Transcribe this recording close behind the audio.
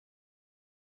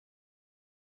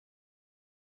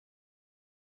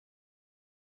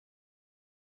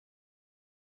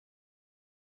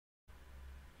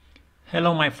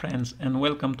Hello my friends and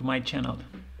welcome to my channel.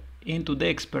 In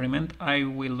today's experiment I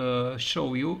will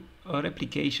show you a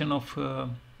replication of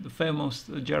the famous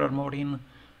Gerard Morin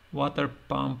water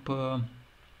pump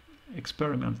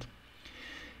experiment.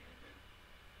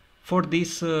 For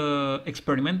this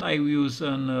experiment I use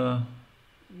a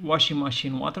washing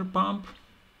machine water pump,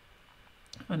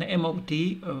 an MOT,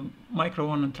 a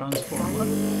micro-on transformer,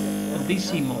 a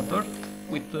DC motor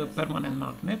with permanent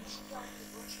magnets,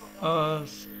 a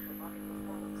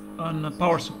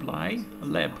power supply, a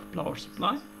lab power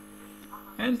supply,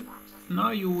 and now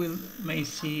you may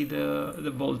see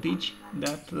the voltage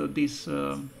that this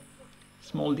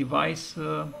small device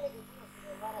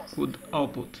could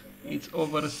output. It's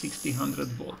over 1600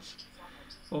 volts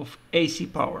of AC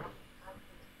power.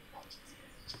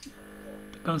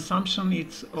 The consumption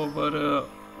is over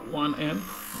 1 amp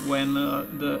when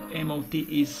the MOT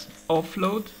is off,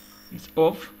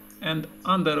 and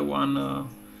under 1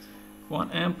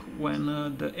 amp when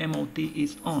the MOT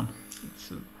is on.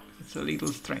 It's a little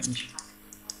strange.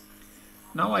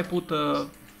 Now I put a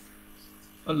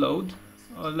load,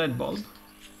 a LED bulb,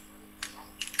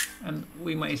 and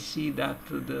we may see that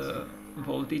the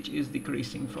voltage is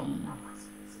decreasing from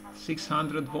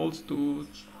 600 volts to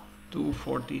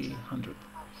 1400.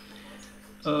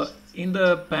 In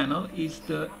the panel is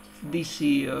the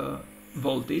DC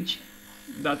voltage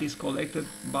that is collected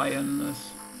by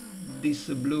this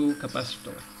blue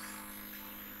capacitor.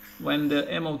 When the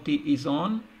MOT is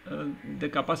on, the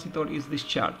capacitor is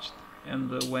discharged,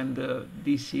 and when the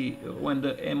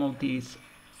MOT is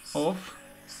off,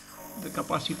 the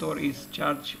capacitor is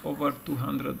charged over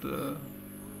 200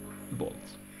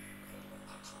 volts.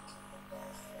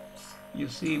 You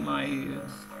see my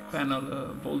panel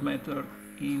voltmeter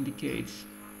indicates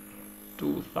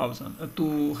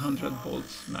 200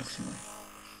 volts maximum.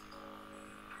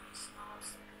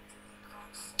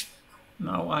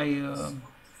 Now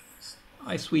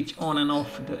I switch on and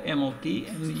off the MOT,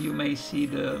 and you may see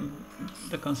the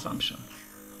consumption.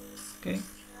 Okay.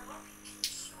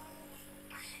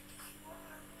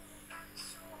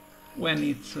 When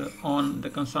it's on, the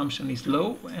consumption is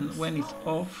low, and when it's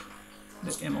off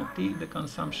the MOT, the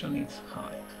consumption is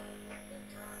high.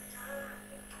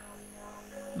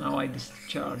 Now I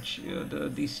discharge the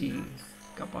DC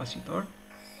capacitor,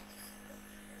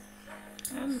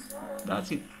 and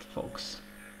that's it, folks.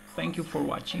 Thank you for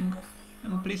watching,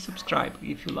 and please subscribe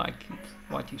if you like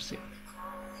what you see.